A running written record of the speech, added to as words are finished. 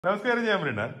നമസ്കാരം, ഞാൻ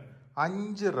Mrunal.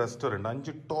 5 restaurant,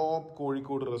 5 top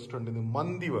Kozhikode റെസ്റ്റോറൻറ്റിൽ നിന്ന്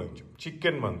മന്തി വാങ്ങിച്ചു.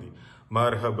 ചിക്കൻ മന്തി,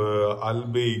 മെർഹബ്,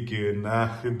 ബൈക്ക്,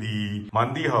 നഹ്ദി,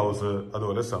 മന്തി ഹൗസ്,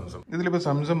 അതുപോലെ സംസം. ഇതിലിപ്പോൾ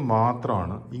സംസം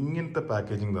മാത്രമാണ് ഇങ്ങനത്തെ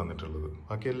പാക്കേജിങ് തന്നിട്ടുള്ളത്.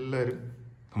 ബാക്കി എല്ലാവരും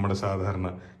നമ്മുടെ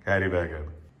സാധാരണ ക്യാരി ബാഗാണ്.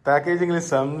 പാക്കേജിങ്ങിൽ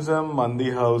സംസം, മന്തി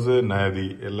ഹൗസ്, നഹ്ദി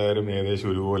എല്ലാവരും ഏകദേശം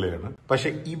ഒരുപോലെയാണ്.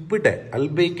 പക്ഷെ ഇവിടെ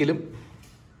ബൈക്കിലും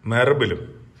മെർഹബിലും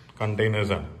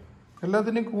കണ്ടെയ്നേഴ്സാണ്.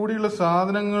 എല്ലാത്തിൻ്റെയും കൂടിയുള്ള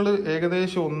സാധനങ്ങൾ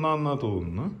ഏകദേശം ഒന്നാന്നാ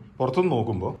തോന്നുന്നു. പുറത്തുനിന്ന്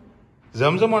നോക്കുമ്പോൾ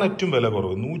ZamZamമാണ് ഏറ്റവും വില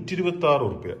കുറവ്, 126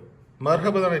 റുപ്യ.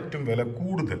 മെർഹബാണ് ഏറ്റവും വില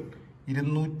കൂടുതൽ,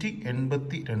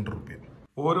 282 റുപ്യ.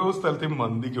 ഓരോ സ്ഥലത്തെയും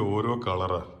മന്തിക്ക് ഓരോ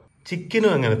കളറാണ്.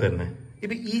 ചിക്കനും അങ്ങനെ തന്നെ.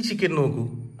 ഇപ്പം ഈ ചിക്കൻ നോക്കൂ,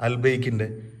 ബൈക്കിന്റെ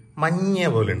മഞ്ഞ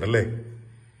പോലെ ഉണ്ടല്ലേ.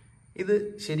 ഇത്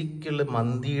ശരിക്കുള്ള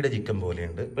മന്തിയുടെ ചിക്കൻ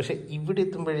പോലെയുണ്ട്. പക്ഷെ ഇവിടെ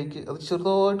എത്തുമ്പോഴേക്ക് അത്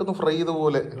ചെറുതായിട്ടൊന്ന് ഫ്രൈ ചെയ്ത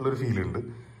പോലെ ഉള്ളൊരു ഫീലുണ്ട്.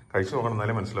 കഴിച്ചു നോക്കണം,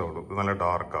 എന്നാലേ മനസ്സിലാവുള്ളൂ. ഇത് നല്ല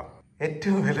ഡാർക്കാണ്.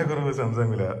 ഏറ്റവും വില കുറവ് സംസം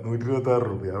വില 126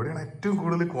 റുപ്യ. അവിടെയാണ് ഏറ്റവും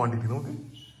കൂടുതൽ ക്വാണ്ടിറ്റി. നോക്ക്,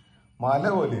 മല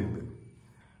പോലെയുണ്ട്.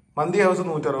 മന്തി ഹൗസ്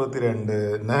 162,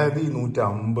 നഹദി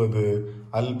 150,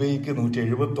 ബൈക്ക്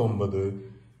 179,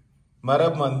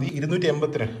 മെർഹബ് മന്തി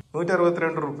 282.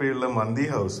 162 റുപ്യയുള്ള മന്തി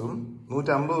ഹൗസും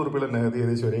 150 റുപ്യയുള്ള നഹദി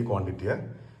ഏകദേശം ഒരേ ക്വാണ്ടിറ്റിയാണ്.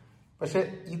 പക്ഷെ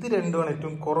ഇത് രണ്ടുമാണ്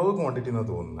ഏറ്റവും കുറവ് ക്വാണ്ടിറ്റി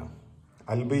എന്നാണ് തോന്നുന്നത്.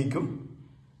 ബൈക്കും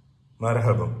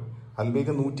മെർഹബും.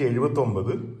 ബൈക്ക്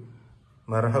 179,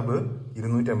 മെർഹബ്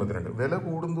 252. വില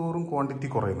കൂടുന്തോറും ക്വാണ്ടിറ്റി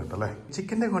കുറയുന്നുണ്ട് അല്ലേ.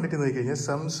 ചിക്കൻ്റെ ക്വാണ്ടിറ്റി നോക്കി കഴിഞ്ഞാൽ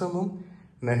സംസമും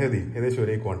നഹദി ഏകദേശം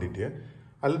ഒരേ ക്വാണ്ടിറ്റിയാണ്.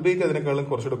 ബൈക്ക് അതിനേക്കാളും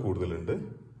കുറച്ചുകൂടെ കൂടുതലുണ്ട്.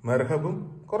 മെർഹബും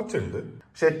കുറച്ചുണ്ട്.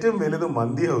 പക്ഷെ ഏറ്റവും വലുത്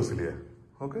മന്തി ഹൗസിലെയാണ്.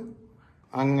 ഓക്കെ,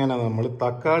 അങ്ങനെ നമ്മൾ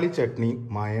തക്കാളി ചട്നി,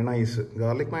 മയണൈസ്,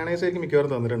 ഗാർലിക് മയണൈസ് ആയിരിക്കും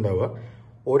മിക്കവാറും തന്നിട്ടുണ്ടാവുക.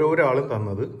 ഓരോരോ ആളും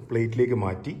തന്നത് പ്ലേറ്റിലേക്ക്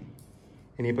മാറ്റി.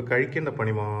 ഇനിയിപ്പോൾ കഴിക്കേണ്ട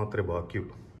പണി മാത്രമേ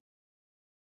ബാക്കിയുള്ളൂ.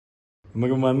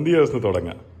 നമുക്ക് മന്തി ഹൗസിന്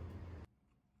തുടങ്ങാം.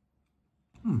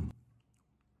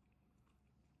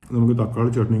 നമുക്ക് തക്കാളി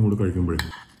ചട്നിയും കൂടെ കഴിക്കുമ്പോഴേ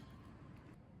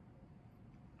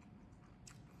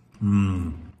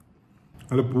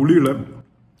നല്ല പുളിയുള്ള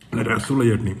നല്ല രസമുള്ള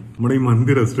ചട്നി. നമ്മുടെ ഈ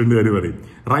മന്തി റെസ്റ്റോറൻറ്റുകാർ പറയും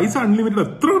റൈസ് അൺലിമിറ്റഡ്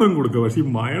എത്ര വേണം കൊടുക്കുക, പക്ഷേ ഈ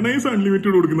മയണൈസ്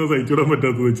അൺലിമിറ്റഡ് കൊടുക്കുന്ന സഹിച്ചിടാൻ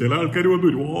പറ്റാത്തത്. ചില ആൾക്കാർ വന്ന്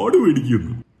ഒരുപാട്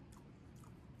മേടിക്കുന്നു.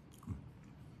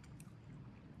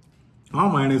 ആ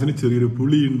മയണൈസിന് ചെറിയൊരു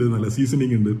പുളിയുണ്ട്, നല്ല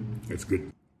സീസണിങ് ഉണ്ട്. It's good.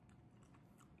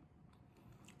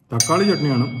 തക്കാളി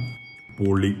ചട്നിയാണ്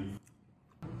പൊളി.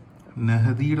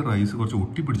 നഹദിയുടെ റൈസ് കുറച്ച്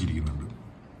ഒട്ടിപ്പിടിച്ചിരിക്കുന്നുണ്ട്.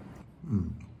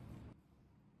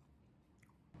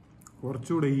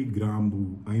 കുറച്ചുകൂടെ ഈ ഗ്രാമ്പൂ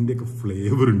അതിൻ്റെയൊക്കെ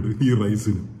ഫ്ലേവർ ഉണ്ട് ഈ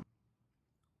റൈസിന്.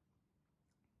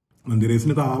 മന്തി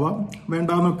റൈസിന് താവാം,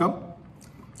 വേണ്ടാന്ന് വെക്കാം,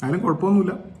 അതിനും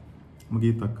കുഴപ്പമൊന്നുമില്ല. നമുക്ക്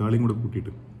ഈ തക്കാളിയും കൂടെ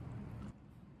കൂട്ടിയിട്ട്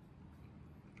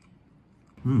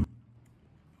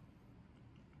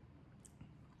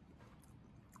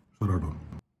കേട്ടോ.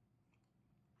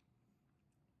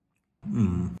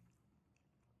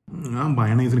 ആ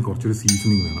മയണൈസിന് കുറച്ചൊരു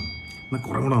സീസണിങ് വേണം. എന്നാൽ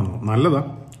കുറേ കൂടെ നന്നാവും. നല്ലതാ,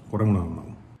 കുറേ കൂടെ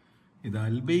നന്നാവും. ഇത്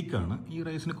ബൈക്കാണ്. ഈ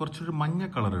റൈസിന് കുറച്ചൊരു മഞ്ഞ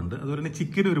കളറുണ്ട്. അതുപോലെ തന്നെ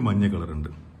ചിക്കനും ഒരു മഞ്ഞ കളറുണ്ട്.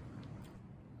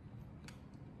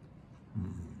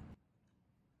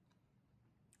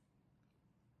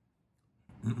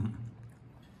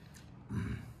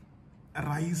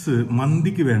 റൈസ്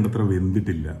മന്തിക്ക് വേണ്ടത്ര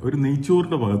വെന്തിട്ടില്ല. ഒരു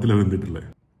നെയ്ച്ചോറിന്റെ ഭാഗത്തിലാണ് വെന്തിട്ടില്ലേ.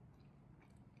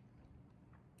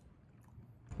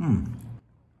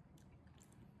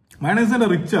 മയണൈസ് നല്ല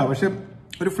റിച്ചാ, പക്ഷെ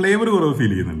ഒരു ഫ്ലേവർ കുറവ്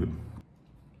ഫീൽ ചെയ്യുന്നുണ്ട്.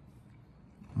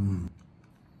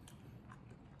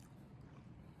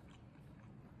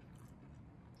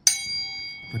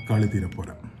 തക്കാളി തീരെ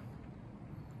പോരാ.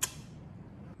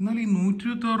 എന്നാൽ ഈ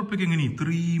 126 റുപ്യക്ക് എങ്ങനെ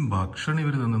ഇത്രയും ഭക്ഷണം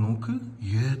ഇവർ തന്നെ? നോക്ക്,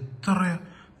 എത്ര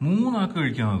 3 ആൾക്ക്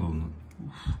കഴിക്കാന്നാ തോന്നുന്നു.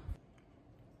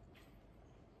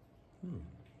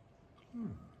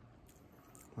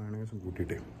 മയണൈസും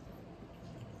കൂട്ടിയിട്ടേ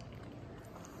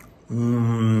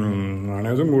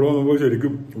മയണൈസും കൂടെ വന്നപ്പോൾ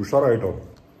ശരിക്കും ഉഷാറായിട്ടോ.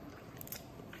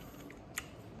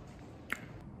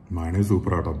 മയണൈസ്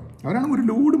സൂപ്പറാട്ടോ. അവരാണ് ഒരു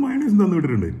ലോഡ് മയണൈസ് തന്നു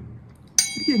വിട്ടിട്ടുണ്ട്.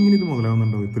 എനിക്ക് എങ്ങനെ ഇത്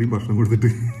മുതലാവുന്നുണ്ടോ ഇത്രയും ഭക്ഷണം കൊടുത്തിട്ട്?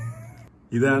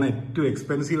 ഇതാണ് ഏറ്റവും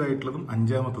എക്സ്പെൻസീവ് ആയിട്ടുള്ളതും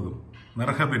 5ാമത്തതും,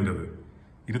 മെർഹബിൻ്റെത്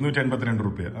 282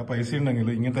 റുപ്യ. ആ പൈസ ഉണ്ടെങ്കിൽ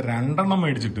ഇങ്ങനത്തെ 2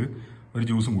 മേടിച്ചിട്ട് ഒരു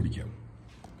ജ്യൂസും കുടിക്കാം.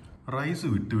 റൈസ്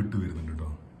വിട്ട് വിട്ട് വരുന്നുണ്ട്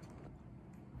കേട്ടോ.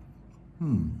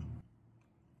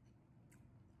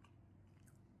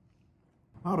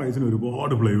 ആ റൈസിന്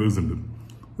ഒരുപാട് ഫ്ലേവേഴ്സ് ഉണ്ട്.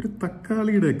 ഒരു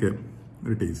തക്കാളിയുടെയൊക്കെ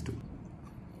ഒരു ടേസ്റ്റ്.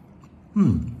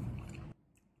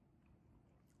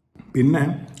 പിന്നെ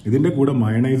ഇതിൻ്റെ കൂടെ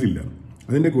മയണൈസ് ഇല്ല.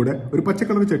 അതിൻ്റെ കൂടെ ഒരു പച്ച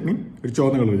കളർ ചട്നി, ഒരു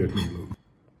ചുവന്ന കളർ ചട്നി ഉള്ളത്.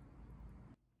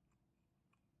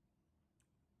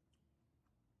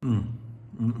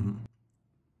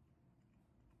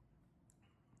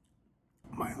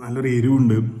 നല്ലൊരു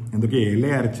എരിവുണ്ട്. എന്തൊക്കെ ഇല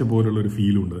അരച്ച പോലുള്ള ഒരു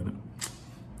ഫീലും ഉണ്ട് അതിന്.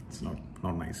 It's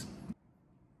not nice.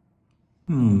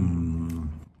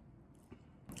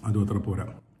 അതും അത്ര പോരാ.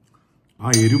 ആ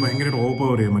എരിവ് ഭയങ്കര ടോപ്പ്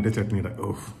പറയാം മറ്റേ ചട്നിയുടെ.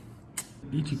 ഓഹ്,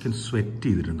 ഈ ചിക്കൻ സ്വെറ്റ്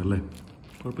ചെയ്തിട്ടുണ്ടല്ലേ,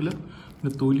 കുഴപ്പമില്ല.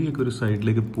 പിന്നെ തൊലിയൊക്കെ ഒരു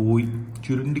സൈഡിലേക്ക് പോയി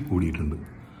ചുരുണ്ടി കൂടിയിട്ടുണ്ട്.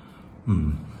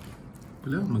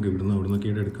 കുഴപ്പമില്ല, നമുക്ക് ഇവിടുന്ന് അവിടുന്നൊക്കെ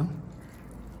എടുക്കാം.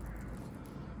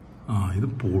 ആ, ഇത്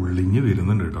പൊള്ളിഞ്ഞ്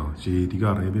വരുന്നുണ്ട് കേട്ടോ, ശരിക്കും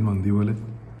അറേബ്യൻ മന്തി പോലെ.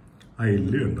 ആ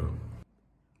എല്ല് കണ്ടോ,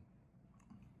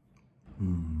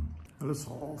 നല്ല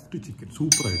സോഫ്റ്റ് ചിക്കൻ,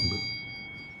 സൂപ്പറായിട്ടുണ്ട്.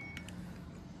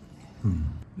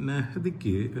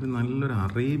 നഹദിക്ക് ഒരു നല്ലൊരു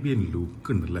അറേബ്യൻ ലുക്ക്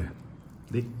ഉണ്ടല്ലേ.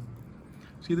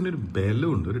 പക്ഷെ ഇതിനൊരു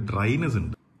ബലമുണ്ട്, ഒരു ഡ്രൈനെസ്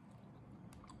ഉണ്ട്.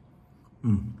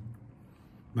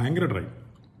 ഭയങ്കര ഡ്രൈ.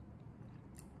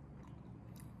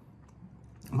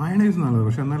 മയണൈസ് നല്ലത്,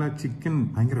 പക്ഷെ എന്നാൽ ആ ചിക്കൻ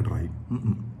ഭയങ്കര ഡ്രൈ.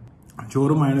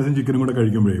 ചോറും മയണൈസും ചിക്കനും കൂടെ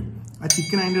കഴിക്കുമ്പോഴേ ആ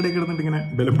ചിക്കൻ അതിൻ്റെ ഇടയ്ക്ക് കിടന്നിട്ട് ഇങ്ങനെ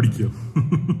ബലം പിടിക്കുക.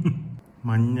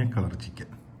 മഞ്ഞ കളർ ചിക്കൻ,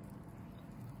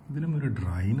 ഇതിനും ഒരു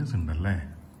ഡ്രൈനെസ് ഉണ്ടല്ലേ.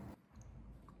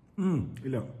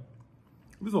 ഇല്ല,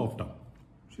 ഇത് സോഫ്റ്റാണ്,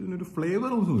 പക്ഷെ ഇതിനൊരു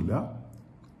ഫ്ലേവർ ഒന്നുമില്ല.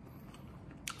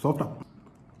 സോഫ്റ്റാണ്.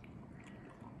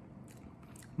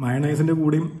 മയണൈസിൻ്റെ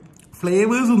കൂടെയും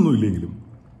ഫ്ലേവേഴ്സ് ഒന്നും ഇല്ലെങ്കിലും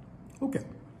ഓക്കെ.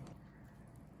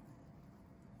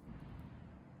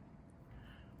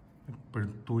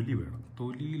 എപ്പോഴും തൊലി വേണം,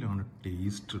 തൊലിയിലാണ്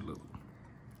ടേസ്റ്റ് ഉള്ളത്.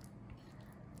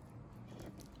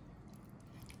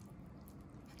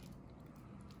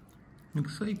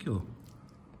 മിക്സ് ആയിക്കോ.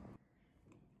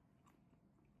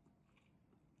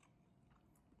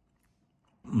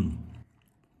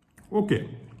 ഓക്കെ,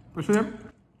 പക്ഷേ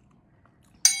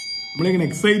നമ്മളിങ്ങനെ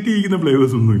എക്സൈറ്റ് ചെയ്യിക്കുന്ന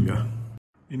ഫ്ലേവേഴ്സ് ഒന്നുമില്ല.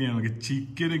 ഇനി നമുക്ക്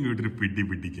ചിക്കനും കേട്ടൊരു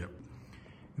പിടിക്കാം.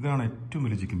 ഇതാണ് ഏറ്റവും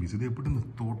വലിയ ചിക്കൻ പീസ്. ഇത് എവിടുന്ന്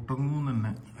തുടങ്ങും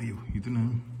തന്നെ. അയ്യോ, ഇതിന്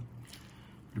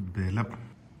ഒരു ബലം.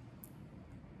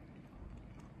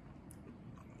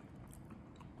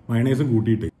 മയണൈസും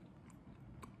കൂട്ടിയിട്ട്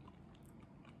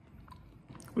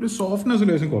ഒരു സോഫ്റ്റ്നെസ്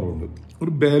ലേശം കുറവുണ്ട്,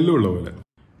 ഒരു ബലമുള്ള പോലെ.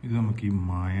 ഇത് നമുക്ക് ഈ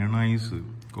മയണൈസ്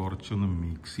കുറച്ചൊന്ന്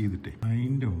മിക്സ് ചെയ്തിട്ട്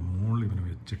അതിൻ്റെ മുകളിൽ ഇങ്ങനെ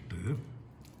വെച്ചിട്ട്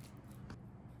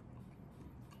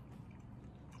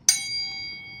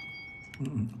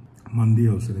മന്തി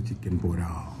ഹൗസിലെ ചിക്കൻ പോരാ,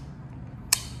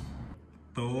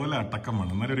 തോല അടക്കം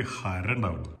വേണം, നല്ലൊരു ഹര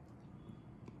ഉണ്ടാവുള്ളൂ.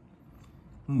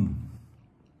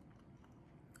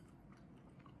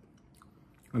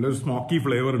 നല്ലൊരു സ്മോക്കി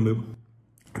ഫ്ലേവർ ഉണ്ട്,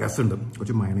 രസമുണ്ട്.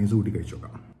 കുറച്ച് മയണൈസ് കൂട്ടി കഴിച്ചു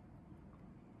നോക്കാം.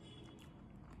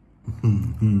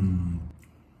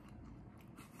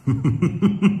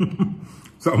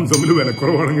 സംസമിൽ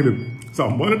വിലക്കുറവാണെങ്കിലും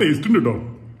സംഭവം ടേസ്റ്റ് ഉണ്ട് കേട്ടോ.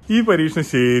 ഈ പരീക്ഷണം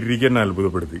ശരിക്കും എന്നെ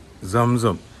അത്ഭുതപ്പെടുത്തി.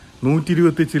 സംസം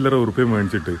 120 ചില്ലറ ഉറുപ്പ്യ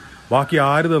മേടിച്ചിട്ട് ബാക്കി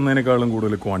ആര് തന്നതിനേക്കാളും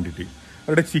കൂടുതൽ ക്വാണ്ടിറ്റി.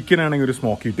 അവരുടെ ചിക്കൻ ആണെങ്കിൽ ഒരു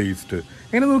സ്മോക്കി ടേസ്റ്റ്.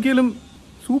 എങ്ങനെ നോക്കിയാലും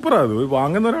സൂപ്പറാണ്. അത്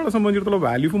വാങ്ങുന്ന ഒരാളെ സംബന്ധിച്ചിടത്തോളം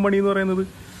വാല്യൂ ഫോർ മണി എന്ന് പറയുന്നത്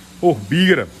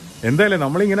ഭീകരം. എന്തായാലും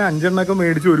നമ്മളിങ്ങനെ 5 എണ്ണൊക്കെ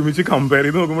മേടിച്ച് ഒരുമിച്ച് കമ്പയർ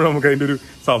ചെയ്ത് നോക്കുമ്പോൾ നമുക്ക് അതിൻ്റെ ഒരു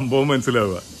സംഭവം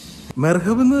മനസ്സിലാവുക.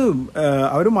 മെർഹബിന്ന്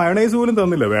അവർ മയണൈസ് പോലും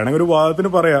തന്നില്ല. വേണമെങ്കിൽ ഒരു വാദത്തിന്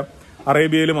പറയാം,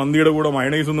 അറേബ്യയിൽ മന്തിയുടെ കൂടെ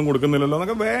മയണൈസ് ഒന്നും കൊടുക്കുന്നില്ലല്ലോ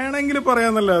എന്നൊക്കെ വേണമെങ്കിൽ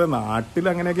പറയാമെന്നല്ലാതെ നാട്ടിൽ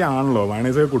അങ്ങനെയൊക്കെ ആണല്ലോ,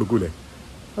 മയണൈസൊക്കെ കൊടുക്കൂലേ,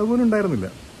 അതുപോലും ഉണ്ടായിരുന്നില്ല.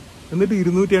 എന്നിട്ട്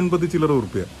 280 ചില്ലറ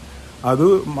ഉറുപ്പ്യ. അത്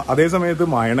അതേ സമയത്ത്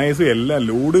മയണൈസ് എല്ലാം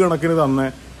ലോഡ് കണക്കിന് തന്നെ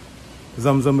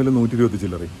സംസമ്മിൽ 120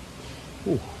 ചില്ലറ.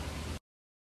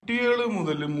 കുട്ടികൾ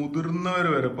മുതൽ മുതിർന്നവർ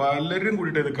വരെ പലരും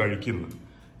കൂടിയിട്ട് ഇത് കഴിക്കുന്നു.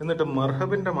 എന്നിട്ട്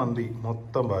മെർഹബിന്റെ മന്തി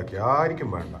മൊത്തം ബാക്കി, ആർക്കും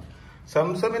വേണ്ട.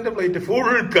 സംസമിന്റെ പ്ലേറ്റ് ഫുൾ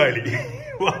കാലി,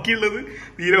 ബാക്കിയുള്ളത്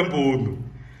തീരാൻ പോകുന്നു.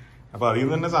 അപ്പൊ അതിൽ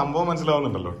നിന്ന് തന്നെ സംഭവം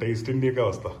മനസ്സിലാവുന്നുണ്ടല്ലോ ടേസ്റ്റിന്റെ ഒക്കെ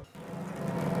അവസ്ഥ.